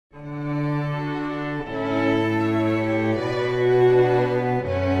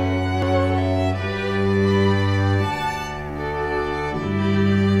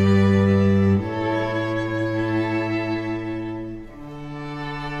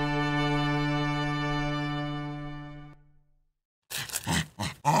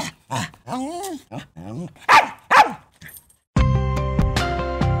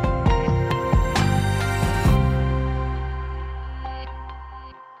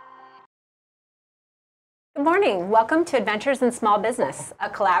Good morning. Welcome to Adventures in Small Business, a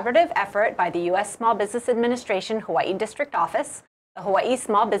collaborative effort by the U.S. Small Business Administration Hawaii District Office, the Hawaii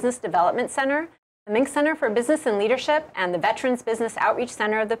Small Business Development Center, the Mink Center for Business and Leadership, and the Veterans Business Outreach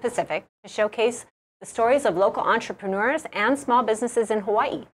Center of the Pacific to showcase the stories of local entrepreneurs and small businesses in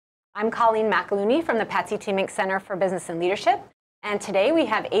Hawaii. I'm Colleen McAluney from the Patsy T. Mink Center for Business and Leadership, and today we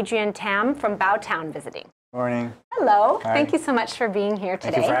have Adrian Tam from Bao Tao'n visiting. Morning. Hello. Hi. Thank you so much for being here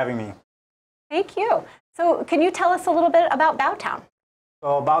today. Thank you for having me. Thank you. So can you tell us a little bit about Bao Tao'n?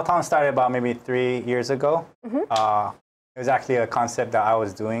 So Bao Tao'n started about maybe 3 years ago. It was actually a concept that I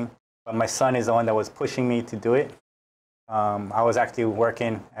was doing, but my son is the one that was pushing me to do it. I was actually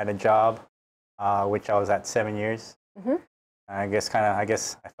working at a job, which I was at 7 years. I guess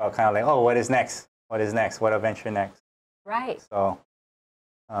I felt kind of like, oh, what is next? What is next? What adventure next? Right. So,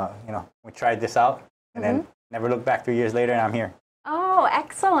 we tried this out, and then never looked back 3 years later, and I'm here. Oh,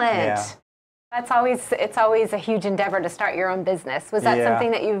 excellent. Yeah. It's always a huge endeavor to start your own business. Was that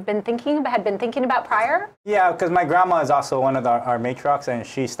something that you've been had been thinking about prior? Yeah, because my grandma is also one of our matriarchs, and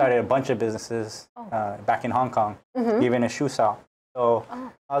she started a bunch of businesses back in Hong Kong, even a shoe shop. So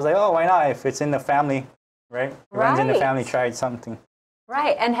I was like, oh, why not? If it's in the family, right? It runs in the family, tried something.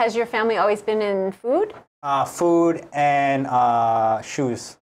 Right. And has your family always been in food? Food and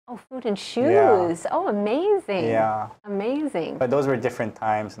shoes. Oh, food and shoes. Yeah. Oh, amazing. Yeah. Amazing. But those were different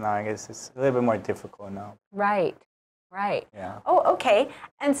times now. I guess it's a little bit more difficult now. Right. Right. Yeah. Oh, okay.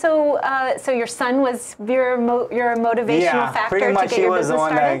 And so, so your son was your motivational factor pretty much to get your business started? he was the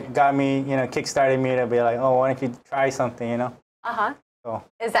one that got me, kick-started me to be like, oh, why don't you try something, So.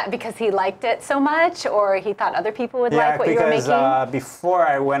 Is that because he liked it so much, or he thought other people would like what you were making? Yeah, because before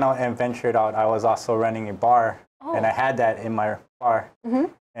I went out and ventured out, I was also running a bar, and I had that in my bar.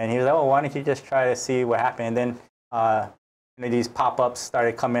 And he was like, oh, why don't you just try to see what happened? And then these pop-ups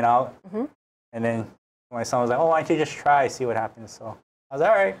started coming out. And then my son was like, oh, why don't you just try, see what happens? So I was like,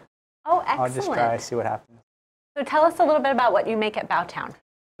 all right. Oh, excellent. I'll just try, see what happens. So tell us a little bit about what you make at Bao Tao'n.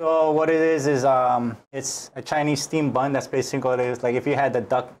 So what it is it's a Chinese steamed bun. That's basically what it is. Like if you had the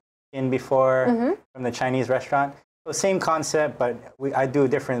duck in before from the Chinese restaurant. So same concept, but I do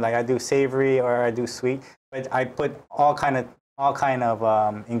different. Like I do savory or I do sweet. But I put all kind of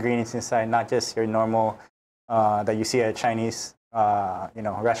ingredients inside, not just your normal that you see at a Chinese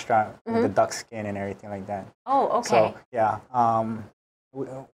restaurant with the duck skin and everything like that. Oh, okay. So yeah,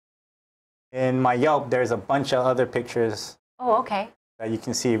 in my Yelp, there's a bunch of other pictures. Oh, okay. That you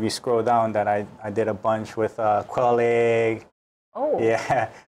can see if you scroll down that I did a bunch with quail egg. Oh. Yeah,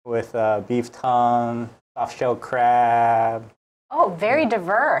 with beef tongue, soft shell crab. Oh, very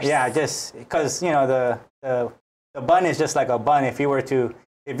diverse. Yeah, just because the bun is just like a bun. If you were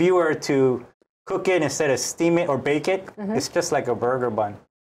to cook it instead of steam it or bake it, it's just like a burger bun.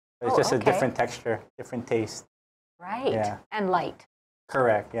 It's just a different texture, different taste. Right. Yeah. And light.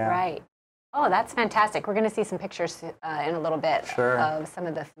 Correct. Yeah. Right. Oh, that's fantastic. We're going to see some pictures in a little bit of some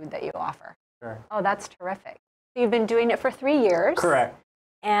of the food that you offer. Sure. Oh, that's terrific. So you've been doing it for 3 years. Correct.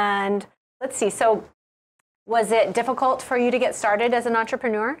 And let's see. So was it difficult for you to get started as an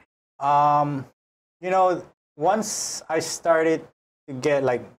entrepreneur? Once I started to get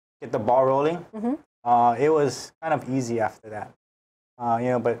the ball rolling, it was kind of easy after that.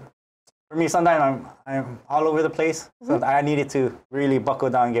 But for me, sometimes I'm all over the place, so I needed to really buckle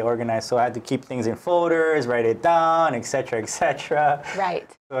down and get organized. So I had to keep things in folders, write it down, etc., etc. Right.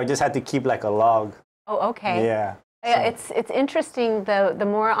 So I just had to keep like a log. Oh, okay. Yeah. Yeah, it's interesting. The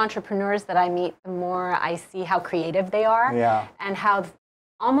more entrepreneurs that I meet, the more I see how creative they are. Yeah. And how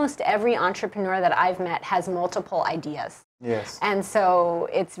almost every entrepreneur that I've met has multiple ideas. Yes. And so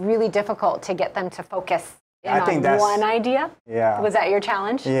it's really difficult to get them to focus on one idea. Yeah. Was that your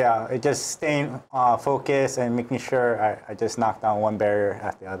challenge? Yeah, it just staying focused and making sure I just knock down one barrier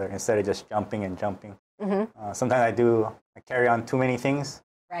after the other instead of just jumping and jumping. Sometimes I carry on too many things.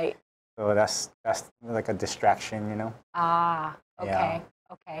 Right. So that's like a distraction, Ah, okay, Yeah.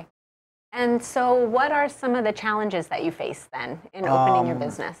 okay. And so what are some of the challenges that you face then in opening your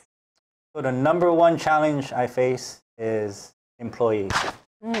business? So the number one challenge I face is employees.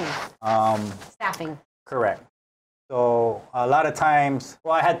 Staffing. Correct. So a lot of times,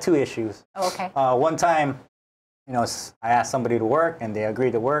 I had two issues. Oh, okay. One time, I asked somebody to work and they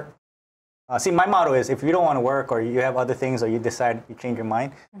agreed to work. See, my motto is if you don't want to work or you have other things or you decide you change your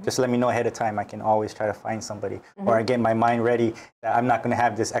mind, just let me know ahead of time. I can always try to find somebody. Or I get my mind ready that I'm not going to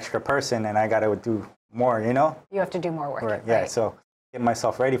have this extra person and I got to do more, You have to do more work. Right. Yeah, so get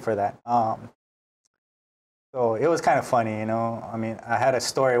myself ready for that. So it was kind of funny, I mean, I had a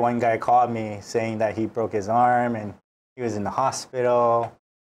story. One guy called me saying that he broke his arm and he was in the hospital.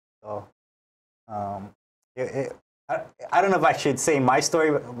 So I don't know if I should say my story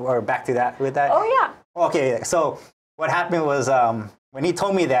or back to that with that. Oh, yeah. Okay, so what happened was when he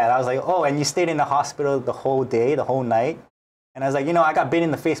told me that, I was like, oh, and you stayed in the hospital the whole day, the whole night? And I was like, I got bit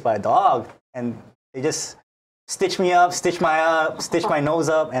in the face by a dog. And they just stitched me up, stitched my nose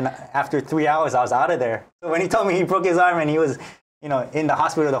up, and after 3 hours, I was out of there. So when he told me he broke his arm and he was, in the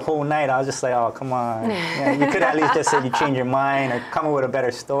hospital the whole night, I was just like, oh, come on. You could at least just say you changed your mind or come up with a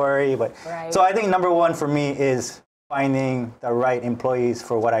better story. But right. So I think number one for me is finding the right employees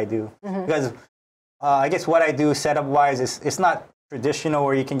for what I do. Because I guess what I do setup-wise it's not traditional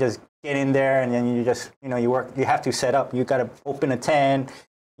where you can just get in there and then you just, you work. You have to set up. You got to open a tent,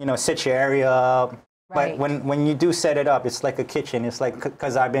 set your area up. Right. But when you do set it up, it's like a kitchen. It's like,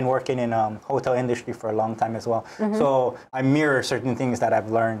 because I've been working in hotel industry for a long time as well. So I mirror certain things that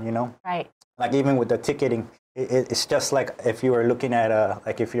I've learned, Right. Like even with the ticketing, it's just like if you were looking at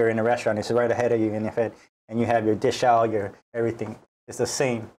like if you're in a restaurant, it's right ahead of you, and you have your dish out, your everything. It's the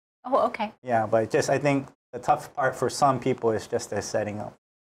same. Oh, okay. Yeah, but I think the tough part for some people is just the setting up.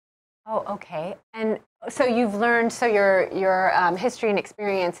 Oh, okay. And so you've learned, so your history and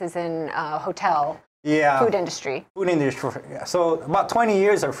experience is in hotel. Yeah. Food industry. Food industry. So about 20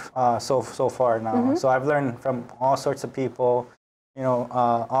 years so far now. So I've learned from all sorts of people,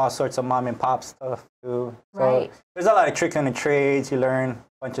 all sorts of mom and pop stuff too. So right. There's a lot of tricks in the trades. You learn a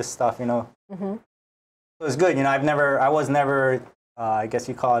bunch of stuff, So it's good. I was never, I guess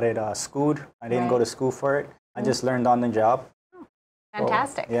you call it schooled. I didn't go to school for it. I just learned on the job. Oh,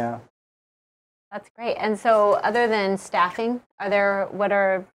 fantastic. So, yeah. That's great. And so other than staffing, what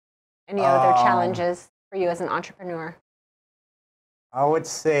are any other challenges for you as an entrepreneur? I would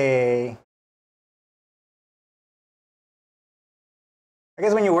say, I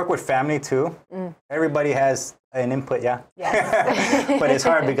guess when you work with family too, everybody has an input, yeah? Yes. But it's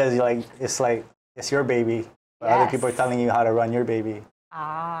hard because it's your baby, but other people are telling you how to run your baby.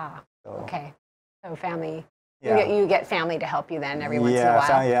 Ah, so, okay. So family, yeah. you get family to help you then every once in a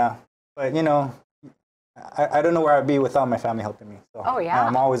while. Yeah, but I don't know where I'd be without my family helping me. So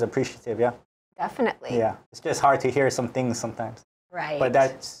I'm always appreciative, yeah. Definitely. Yeah, it's just hard to hear some things sometimes. Right. But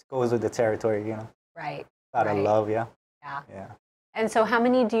that goes with the territory, Right. A lot of love, yeah. Yeah. Yeah. And so how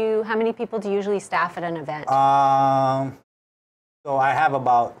many people do you usually staff at an event? So I have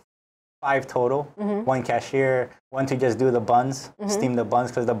about 5 total. 1 cashier, 1 to just do the buns, steam the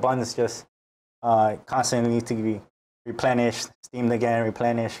buns, because the buns just constantly need to be replenished, steamed again,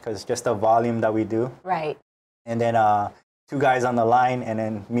 replenished, because just the volume that we do. Right. And then 2 guys on the line, and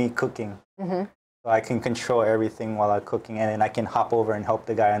then me cooking. So I can control everything while I'm cooking, and then I can hop over and help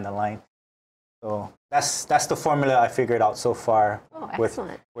the guy on the line. So that's the formula I figured out so far. Oh,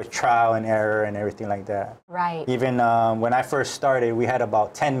 excellent. With trial and error and everything like that. Right. Even when I first started, we had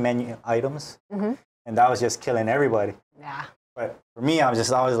about 10 menu items, and that was just killing everybody. Yeah. But for me, I was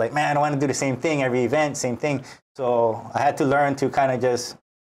just always like, man, I don't want to do the same thing every event, same thing. So I had to learn to kind of just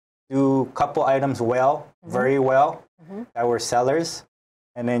do a couple items well, very well, that were sellers,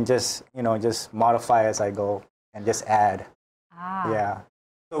 and then just modify as I go and just add. Ah. Yeah.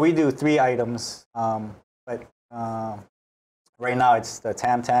 So we do 3 items, but right now it's the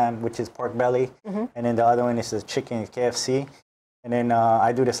Tam, which is pork belly, and then the other one is the chicken KFC, and then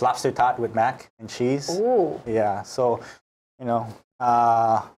I do this lobster tot with mac and cheese. Ooh. Yeah. So, so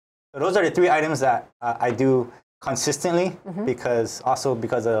those are the 3 items that I do consistently because of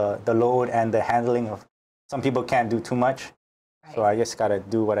the load and the handling of. Some people can't do too much, so I just gotta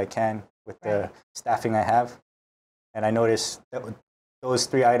do what I can with the staffing I have, and I noticed that those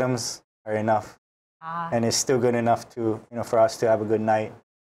 3 items are enough, and it's still good enough to for us to have a good night.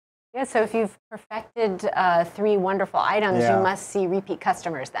 Yeah, so if you've perfected 3 wonderful items, you must see repeat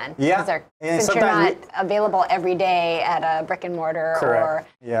customers then. Yeah. Since you're not available every day at a brick and mortar or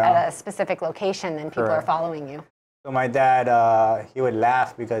at a specific location, then people are following you. So my dad, he would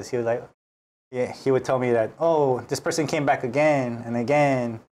laugh because he was like, he would tell me that, oh, this person came back again and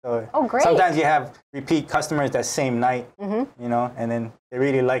again. So great. Sometimes you have repeat customers that same night, and then they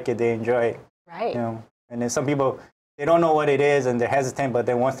really like it, they enjoy it. Right. And then some people, they don't know what it is and they're hesitant, but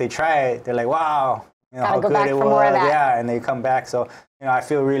then once they try it, they're like, wow, how good it was. Yeah, and they come back. So, I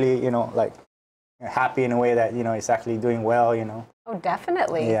feel really, like happy in a way that, it's actually doing well, Oh,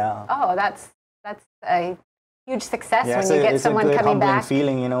 definitely. Yeah. Oh, that's a huge success when you get someone coming back. It's a good,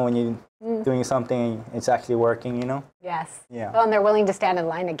 humbling feeling, when you're doing something, it's actually working, Yes. Yeah. Well, and they're willing to stand in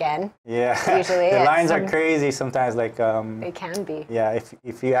line again. Yeah. Usually. The lines are crazy sometimes. Like they can be. Yeah.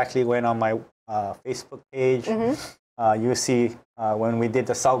 If you actually went on my Facebook page, you see when we did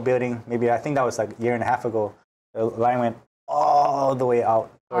the Salt building. Maybe I think that was like a year and a half ago. The line went all the way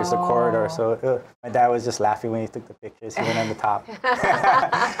out towards the corridor. So my dad was just laughing when he took the pictures. He went on the top.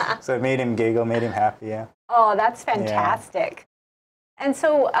 So it made him giggle, made him happy, yeah. Oh, that's fantastic. Yeah. And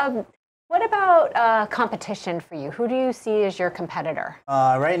so what about competition for you? Who do you see as your competitor?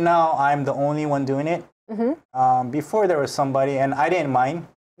 Right now, I'm the only one doing it. Before there was somebody, and I didn't mind.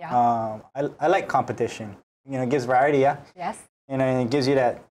 Yeah. I like competition. You know, it gives variety, yeah? Yes. You know, and it gives you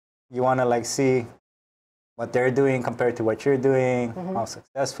that, you want to like see what they're doing compared to what you're doing, how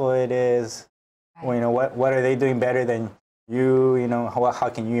successful it is. Right. Well, you know, what are they doing better than you? You know, how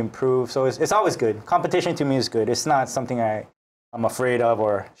can you improve? So it's always good. Competition to me is good. It's not something I'm afraid of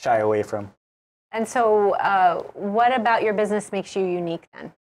or shy away from. And so what about your business makes you unique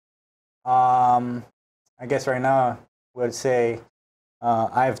then? I guess right now I would say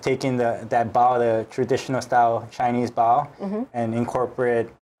I've taken that bao, the traditional style Chinese bao, and incorporate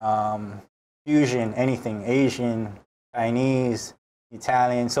fusion, anything, Asian, Chinese,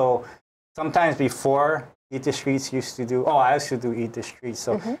 Italian. So sometimes before Eat the Streets used to do, I used to do Eat the Streets.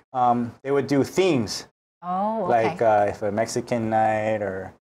 So they would do themes. Oh, okay. Like if a Mexican night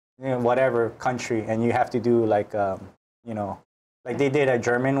or whatever country, and you have to do like, like they did a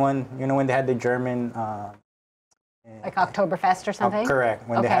German one, when they had the German... like Oktoberfest or something? Correct,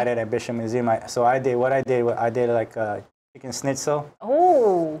 when they had it at Bishop Museum. So I did like a chicken schnitzel,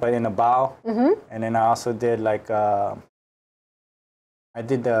 but in a bao. And then I also did like, I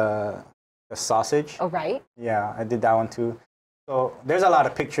did the sausage. Oh, right. Yeah, I did that one too. So there's a lot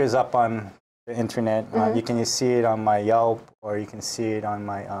of pictures up on the internet. You can see it on my Yelp, or you can see it on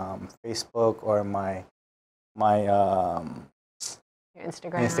my Facebook or my your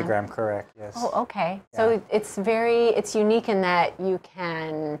Instagram. Instagram, correct, yes. Oh, okay. Yeah. So it's unique in that you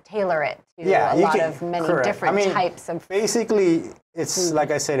can tailor it to a lot of many different types of... Basically, it's food.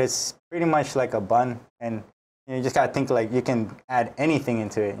 Like I said, it's pretty much like a bun, and you just gotta think like you can add anything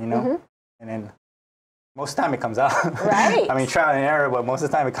into it, and then most of the time it comes out. Right. I mean, trial and error, but most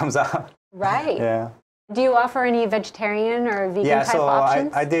of the time it comes out. Right. Yeah. Do you offer any vegetarian or vegan type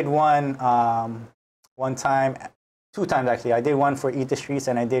options? I did one time, 2 times actually. I did one for Eat the Streets,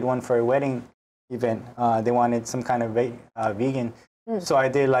 and I did one for a wedding event. They wanted some kind of vegan. So I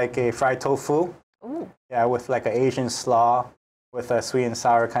did like a fried tofu. Ooh. Yeah, with like an Asian slaw with a sweet and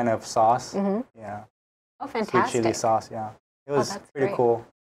sour kind of sauce. Yeah. Oh, fantastic. Sweet chili sauce, yeah. It was pretty cool.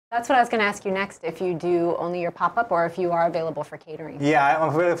 That's what I was going to ask you next, if you do only your pop-up or if you are available for catering. Yeah, I'm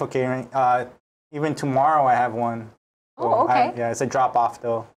available for catering. Even tomorrow I have one. So okay. Yeah, it's a drop-off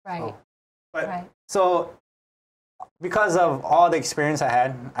though. Right. So because of all the experience I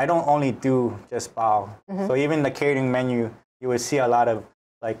had, I don't only do just bao. So even the catering menu, you would see a lot of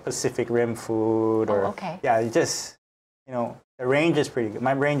like Pacific Rim food, or yeah, it just the range is pretty good.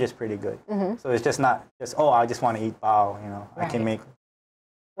 My range is pretty good. So it's just not just I just want to eat bao. I can make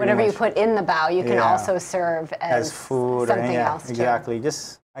whatever you put in the bao, you can also serve as food something else too. Exactly.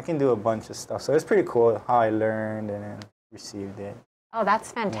 Just I can do a bunch of stuff. So it's pretty cool how I learned and then received it. Oh,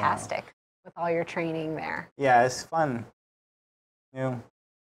 that's fantastic. Yeah. With all your training there. Yeah, it's fun. 20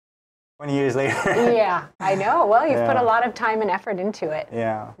 years later. Yeah, I know. Well, you've put a lot of time and effort into it.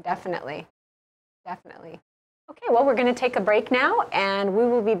 Yeah. Definitely. Definitely. Okay, well, we're going to take a break now, and we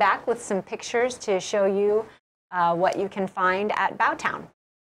will be back with some pictures to show you what you can find at Bao Tao'n.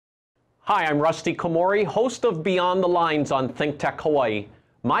 Hi, I'm Rusty Komori, host of Beyond the Lines on ThinkTech Hawaii.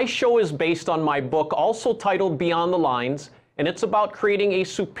 My show is based on my book, also titled Beyond the Lines, and it's about creating a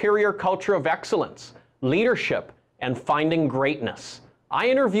superior culture of excellence, leadership, and finding greatness. I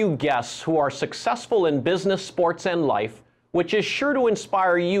interview guests who are successful in business, sports, and life, which is sure to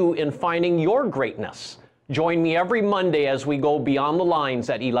inspire you in finding your greatness. Join me every Monday as we go Beyond the Lines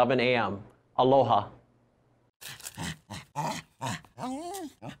at 11 a.m. Aloha.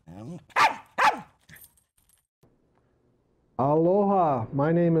 Aloha,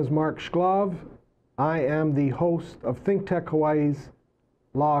 my name is Mark Shklov. I am the host of ThinkTech Hawaii's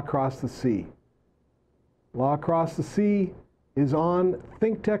Law Across the Sea. Law Across the Sea is on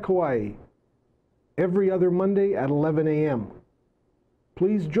ThinkTech Hawaii every other Monday at 11 a.m.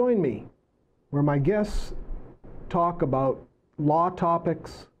 Please join me, where my guests talk about law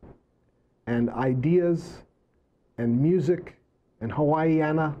topics and ideas and music and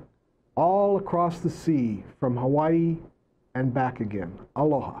Hawaiiana all across the sea, from Hawaii and back again.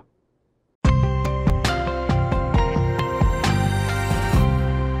 Aloha.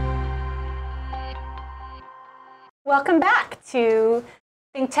 Welcome back to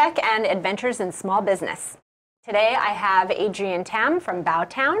ThinkTech and Adventures in Small Business. Today I have Adrian Tam from Bao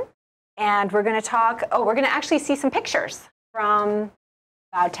Tao'n, and we're going to talk, we're going to actually see some pictures from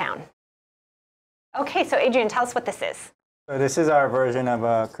Bao Tao'n. Okay, so Adrian, tell us what this is. So this is our version of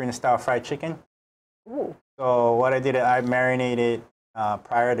a Korean style fried chicken. Ooh. So what I did, I marinated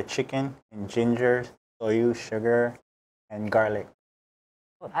prior to chicken in ginger, soy, sugar, and garlic.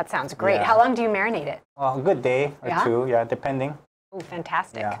 Well, that sounds great. Yeah. How long do you marinate it? Well, a good day or two, yeah, depending. Oh,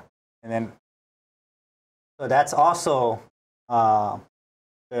 fantastic. Yeah, and then so that's also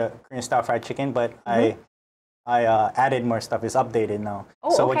the Korean style fried chicken, but I added more stuff. It's updated now.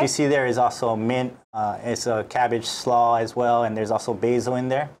 Oh, so okay. what you see there is also mint. It's a cabbage slaw as well, and there's also basil in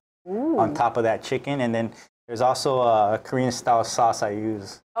there on top of that chicken. And then there's also a Korean style sauce I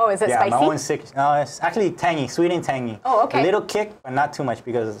use. Oh, is it yeah, spicy? my own it's actually tangy, sweet and tangy. Oh, okay. A little kick, but not too much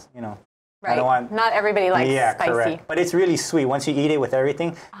because, you know, Right. I don't want... Not everybody likes spicy. Correct. But it's really sweet. Once you eat it with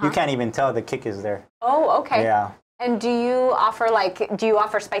everything, you can't even tell the kick is there. Oh, okay. Yeah. And do you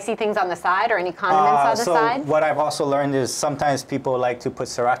offer spicy things on the side or any condiments on the side? So what I've also learned is sometimes people like to put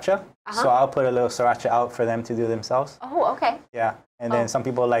sriracha. So I'll put a little sriracha out for them to do themselves. Oh, okay. Yeah. And then some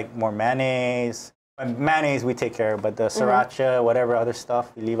people like more mayonnaise. But mayonnaise we take care of, but the sriracha, whatever other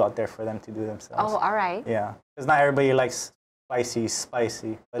stuff, we leave out there for them to do themselves. Oh, all right. Yeah. Because not everybody likes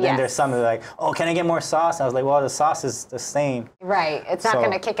spicy. But then there's some that are like, oh, can I get more sauce? I was like, well, the sauce is the same. Right. It's not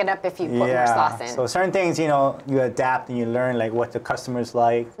going to kick it up if you put more sauce in. So certain things, you know, you adapt and you learn like what the customers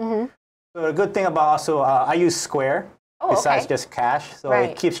like. So the good thing about also, I use Square besides just cash. So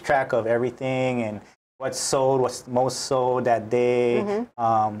it keeps track of everything and what's sold, what's most sold that day.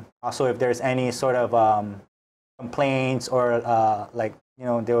 Also, if there's any sort of complaints or like, you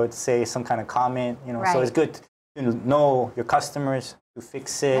know, they would say some kind of comment, you know, so it's good to know your customers, to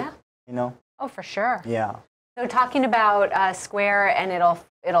fix it, you know. Oh, for sure. Yeah. So talking about Square, and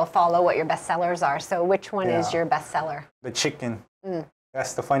it'll follow what your best sellers are. So which one is your best seller? The chicken.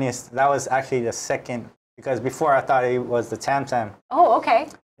 That's the funniest. That was actually the second, because before I thought it was the Tam Tam. Oh, okay.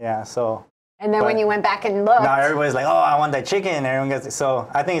 Yeah, so. And then when you went back and looked. Now everybody's like, oh, I want that chicken. Everyone gets it. So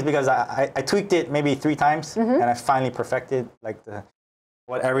I think it's because I tweaked it maybe 3 times, and I finally perfected like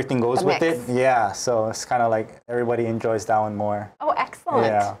what everything goes with it. Yeah, so it's kind of like everybody enjoys that one more. Oh, excellent.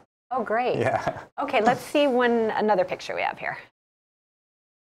 Yeah. Oh, great. Yeah. Okay, let's see another picture we have here.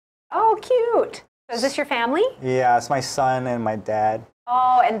 Oh, cute. So is this your family? Yeah, it's my son and my dad.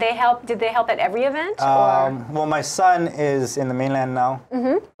 Oh, and did they help at every event? Well, my son is in the mainland now,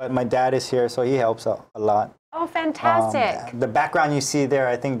 but my dad is here, so he helps a lot. Oh, fantastic. The background you see there,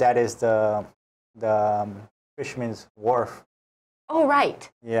 I think that is the Fisherman's Wharf. Oh, right.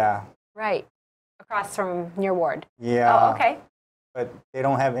 Yeah. Right. Across from your ward. Yeah. Oh, okay. But they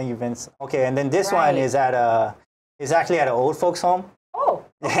don't have any events. Okay, and then this one is actually at an old folks home. Oh,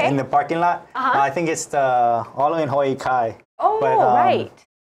 okay. In the parking lot. I think it's the all in Hawaii Kai. Oh, but, right.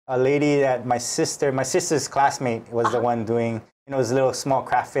 A lady that my sister's classmate was the one doing, you know, those little small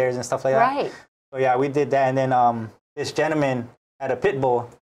craft fairs and stuff like that. Right. So yeah, we did that, and then this gentleman had a pit bull.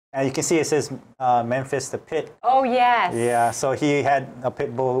 And you can see it says Memphis the Pit. Oh, yes. Yeah, so he had a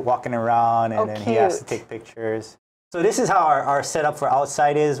pit bull walking around, and then he has to take pictures. So this is how our setup for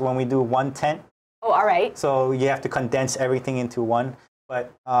outside is when we do one tent. Oh, all right. So you have to condense everything into one.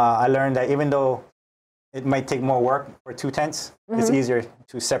 But I learned that even though it might take more work for 2 tents, it's easier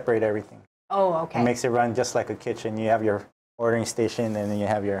to separate everything. Oh, okay. It makes it run just like a kitchen. You have your ordering station, and then you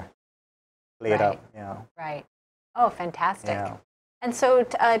have your plate up. You know. Right. Oh, fantastic. Yeah. And so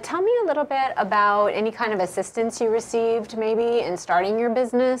tell me a little bit about any kind of assistance you received maybe in starting your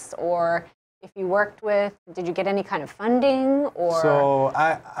business, or if you worked with, did you get any kind of funding? Or So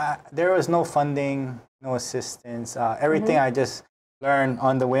there was no funding, no assistance. Everything I just learned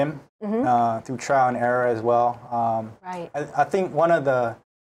on the whim through trial and error as well. Right. I think one of the,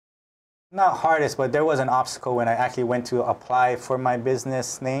 not hardest, but there was an obstacle when I actually went to apply for my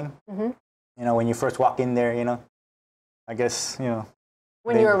business name. You know, when you first walk in there, you know, I guess, you know.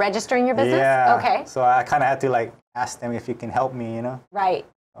 When you were registering your business? Yeah. Okay. So I kind of had to like ask them if you can help me, you know. Right.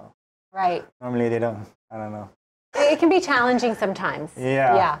 So Right. normally they don't, I don't know. It can be challenging sometimes.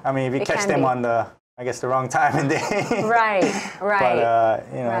 Yeah. Yeah. I mean, if you catch them on the, I guess, the wrong time and day. Right, right. But,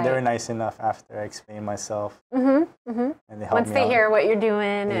 you know, they were nice enough after I explained myself. And they helped Once me they out. hear what you're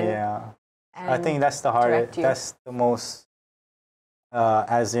doing. And, Yeah. and I think that's the hardest, you. that's the most,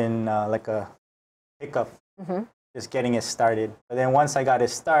 as in like a hiccup, just getting it started. But then once I got it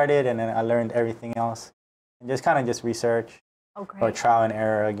started, and then I learned everything else, and just kind of just research or trial and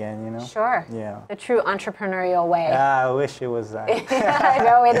error again, you know? Sure. Yeah. The true entrepreneurial way. Yeah, I wish it was that. I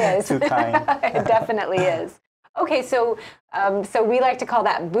know it is. Too kind. It definitely is. Okay, so so we like to call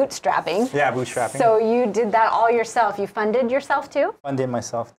that bootstrapping. Yeah, bootstrapping. So you did that all yourself. You funded yourself too? Funded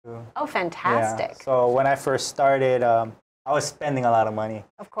myself too. Oh, fantastic. Yeah. So when I first started, I was spending a lot of money.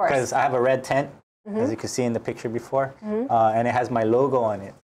 Of course. Because I have a red tent. as you can see in the picture before, and it has my logo on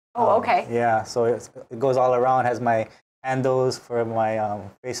it. Oh, okay. Yeah, so it goes all around. Has my handles for my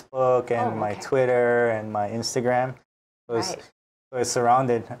Facebook and my Twitter and my Instagram. So, so it's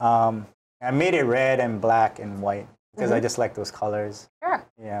surrounded. I made it red and black and white because I just like those colors. Sure.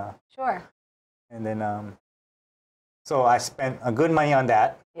 Yeah. Sure. And then, so I spent a good money on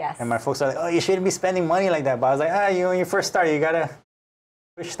that. Yes. And my folks are like, oh, you shouldn't be spending money like that. But I was like, when you first start, you got to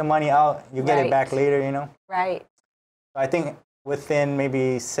push the money out. You get it back later, Right. So I think within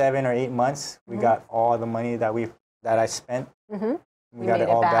maybe 7 or 8 months, we got all the money that I spent. We got it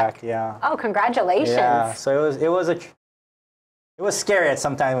all back. Yeah. Oh, congratulations. Yeah. So it was scary at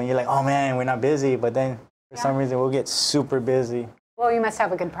some time when you're like, oh man, we're not busy. But then for some reason, we'll get super busy. Well, you must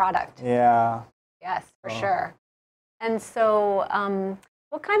have a good product. Yeah. Yes, for sure. And so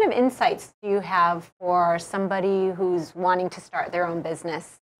what kind of insights do you have for somebody who's wanting to start their own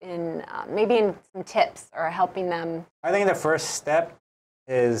business, maybe in some tips or helping them? I think the first step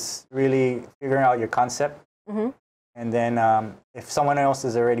is really figuring out your concept. And then if someone else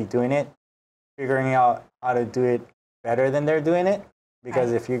is already doing it, figuring out how to do it better than they're doing it.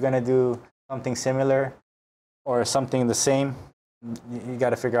 Because if you're going to do something similar or something the same, you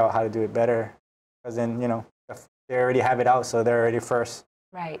got to figure out how to do it better. Because then, they already have it out, so they're already first.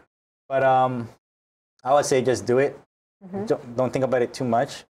 Right. But I would say just do it. Don't think about it too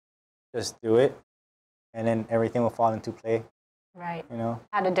much. Just do it, and then everything will fall into play. Right.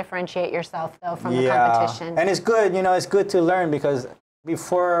 How to differentiate yourself though from the competition. And it's good. It's good to learn because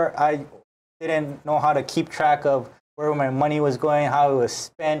before I didn't know how to keep track of where my money was going, how it was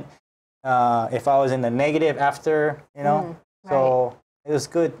spent, if I was in the negative after, So it was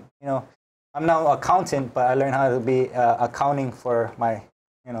good. I'm not an accountant, but I learned how to be accounting for my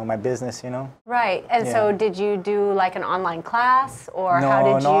business, Right. And so did you do like an online class or how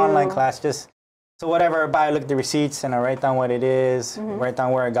did you? No online class. Just so whatever I buy, I look at the receipts and I write down what it is, write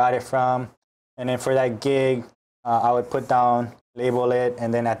down where I got it from. And then for that gig, I would put down, label it,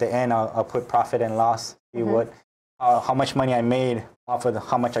 and then at the end, I'll put profit and loss, see how much money I made off of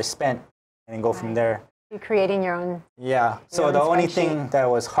how much I spent, and then go from there. You're creating your own. Yeah. So the only thing that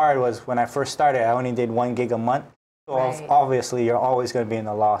was hard was when I first started, I only did 1 gig a month. So obviously, you're always going to be in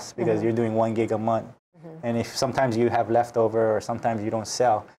the loss because you're doing 1 gig a month. And if sometimes you have leftover or sometimes you don't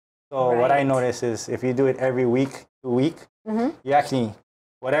sell. So what I notice is if you do it every week to week, you actually,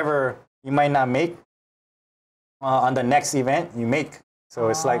 whatever you might not make on the next event, you make. So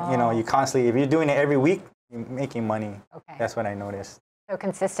it's like, you constantly, if you're doing it every week, you're making money. Okay. That's what I noticed. So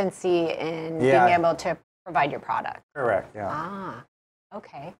consistency in being able to provide your product. Correct, yeah. Ah,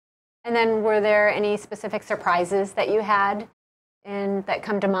 okay. And then were there any specific surprises that you had that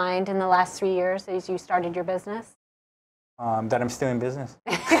come to mind in the last 3 years as you started your business? That I'm still in business.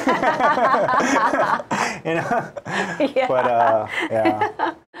 Yeah. But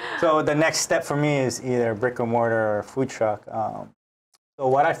yeah. So the next step for me is either brick and mortar or food truck. So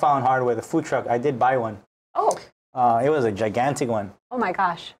what I found hard with a food truck, I did buy one. Oh. It was a gigantic one. Oh my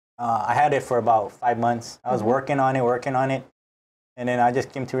gosh. I had it for about 5 months. I was working on it. And then I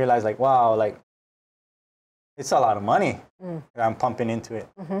just came to realize like, wow, like it's a lot of money that I'm pumping into it.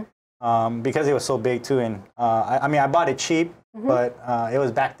 Because it was so big too. And I mean, I bought it cheap, but it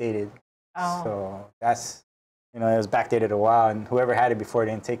was backdated. Oh. So that's, it was backdated a while, and whoever had it before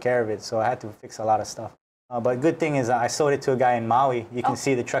didn't take care of it. So I had to fix a lot of stuff. But good thing is I sold it to a guy in Maui. You can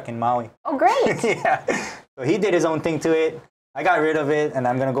see the truck in Maui. Oh, great. Yeah. So he did his own thing to it. I got rid of it, and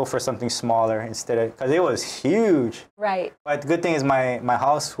I'm going to go for something smaller instead of, because it was huge. Right. But the good thing is my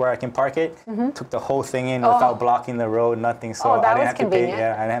house where I can park it took the whole thing in without blocking the road, nothing. So that I didn't was have convenient. to pay.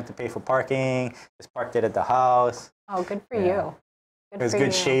 Yeah, I didn't have to pay for parking. Just parked it at the house. Oh, good for you. There's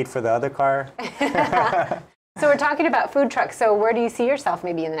good shade for the other car. So we're talking about food trucks. So where do you see yourself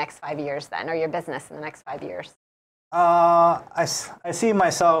maybe in the next 5 years then, or your business in the next 5 years? I see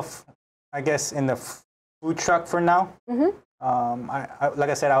myself, I guess, in the food truck for now. Like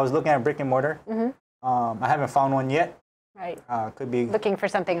I said, I was looking at brick and mortar. I haven't found one yet. Right. Could be looking for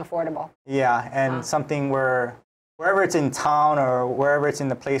something affordable. Yeah, and something wherever it's in town or wherever it's in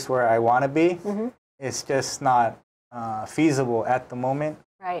the place where I want to be, it's just not feasible at the moment.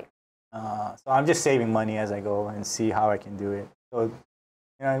 Right. So I'm just saving money as I go and see how I can do it. So,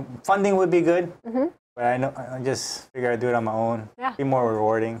 funding would be good, but I just figure I'd do it on my own. Yeah. Be more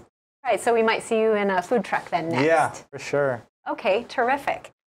rewarding. Right. So we might see you in a food truck then next. Yeah, for sure. Okay,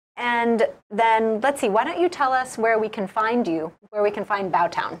 terrific. And then let's see, why don't you tell us where we can find you, where we can find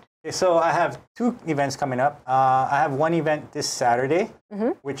Bao Tao'n? Okay, so I have 2 events coming up. I have one event this Saturday,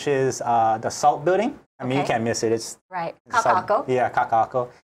 which is the Salt Building. I mean, you can't miss it. It's right. Kaka'ako. Yeah, Kaka'ako.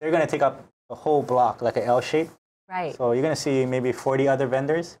 They're going to take up the whole block, like an L shape. Right. So you're going to see maybe 40 other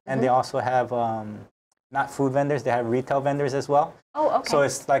vendors. And they also have not food vendors, they have retail vendors as well. Oh, okay. So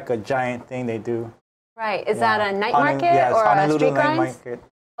it's like a giant thing they do. Right. Is that a night market Yeah, or Honolulu a street night grinds? market.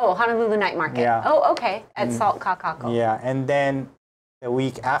 Oh, Honolulu night market. Yeah. Oh, okay. At Salt Kakako. Yeah, and then the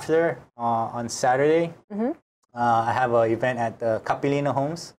week after, on Saturday, I have an event at the Kapilina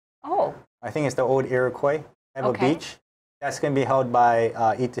Homes. Oh. I think it's the old Iroquois. Have a beach. That's going to be held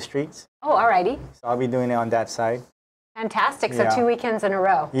by Eat the Streets. Oh, alrighty. So I'll be doing it on that side. Fantastic. So 2 weekends in a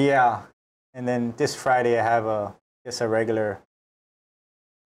row. Yeah. And then this Friday I have just a regular.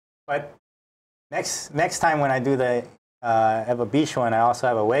 But next time when I do the have a beach one, I also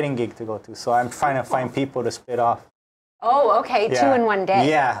have a wedding gig to go to. So I'm trying to find people to split off. Oh, okay. Yeah. 2 in one day.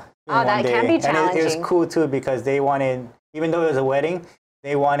 Yeah. Oh, that can be challenging. And it was cool too because they wanted, even though it was a wedding,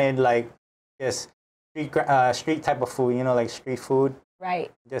 they wanted like just street type of food, you know, like street food.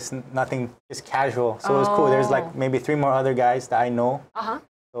 Right. Just nothing, just casual. So it was cool. There's like maybe 3 more other guys that I know.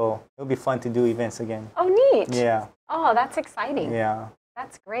 So it'll be fun to do events again. Oh, neat. Yeah. Oh, that's exciting. Yeah.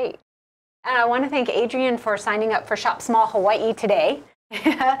 That's great. And I want to thank Adrian for signing up for Shop Small Hawaii today.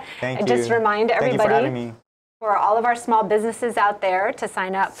 Thank you. Just remind everybody, Thank you for having me. For all of our small businesses out there to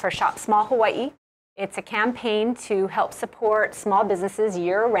sign up for Shop Small Hawaii. It's a campaign to help support small businesses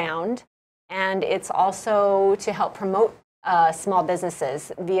year-round, and it's also to help promote small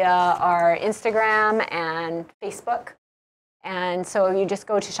businesses via our Instagram and Facebook. And so you just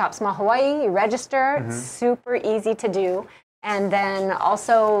go to Shop Small Hawaii, you register, it's super easy to do. And then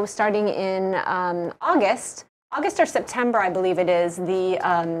also starting in August or September, I believe it is, the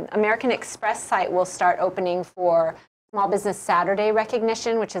American Express site will start opening for Small Business Saturday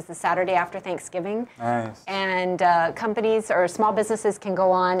recognition, which is the Saturday after Thanksgiving. Nice. And companies or small businesses can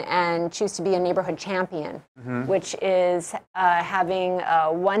go on and choose to be a neighborhood champion, which is having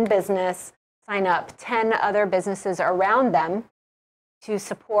one business sign up 10 other businesses around them to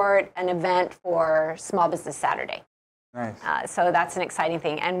support an event for Small Business Saturday. Nice. So that's an exciting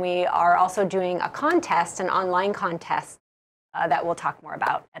thing. And we are also doing a contest, an online contest that we'll talk more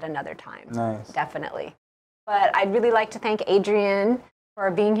about at another time. Nice. Definitely. But I'd really like to thank Adrian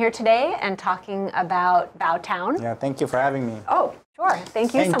for being here today and talking about Bao Tao'n. Yeah, thank you for having me. Oh, sure.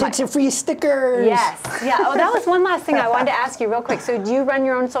 Thank you so much. And get your free stickers. Yes. Yeah. Oh, that was one last thing I wanted to ask you real quick. So do you run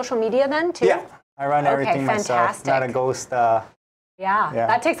your own social media then, too? Yeah. I run everything myself. Not a ghost. Yeah.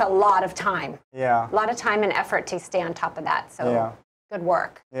 That takes a lot of time. Yeah. A lot of time and effort to stay on top of that. So good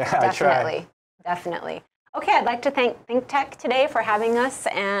work. Yeah, definitely. I try. Definitely. Okay, I'd like to thank ThinkTech today for having us,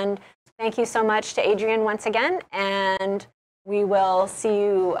 and thank you so much to Adrian once again. And we will see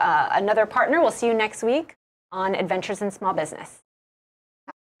you, another partner, we'll see you next week on Adventures in Small Business.